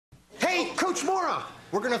Coach Mora,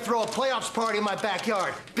 we're gonna throw a playoffs party in my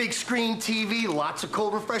backyard. Big screen TV, lots of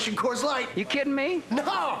cold, refreshing Coors Light. You kidding me?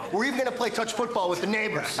 No, we're even gonna play touch football with the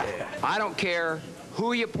neighbors. I don't care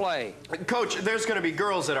who you play. Coach, there's going to be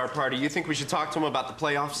girls at our party. You think we should talk to them about the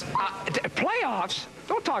playoffs? Playoffs?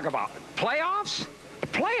 Don't talk about it. Playoffs?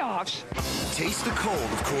 Playoffs? Taste the cold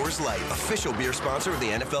of Coors Light, official beer sponsor of the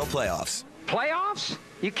NFL playoffs. Playoffs?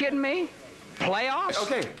 You kidding me? Playoffs?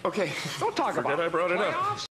 Okay. Don't talk about it. I brought it up. Playoffs?